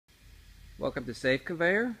Welcome to Safe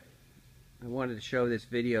Conveyor. I wanted to show this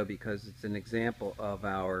video because it's an example of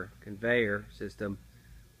our conveyor system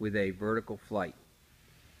with a vertical flight.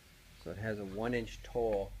 So it has a 1-inch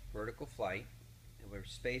tall vertical flight, and we're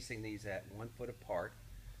spacing these at 1 foot apart.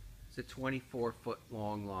 It's a 24-foot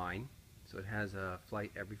long line, so it has a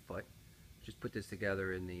flight every foot. Just put this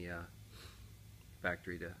together in the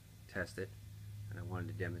factory to test it, and I wanted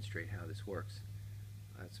to demonstrate how this works.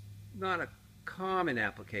 It's not a common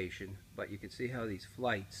application, but you can see how these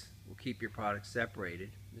flights will keep your product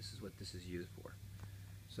separated. This is what this is used for.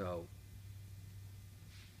 So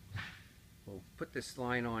we'll put this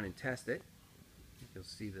line on and test it. You'll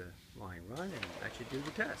see the line run, and that should do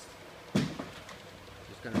the test.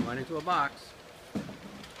 Just going to run into a box,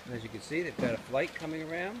 and as you can see, they've got a flight coming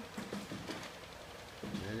around,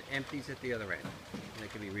 and it empties at the other end. And they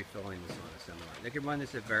can be refilling this on a similar line. They can run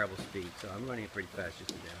this at variable speed, so I'm running it pretty fast just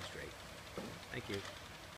to demonstrate. Thank you.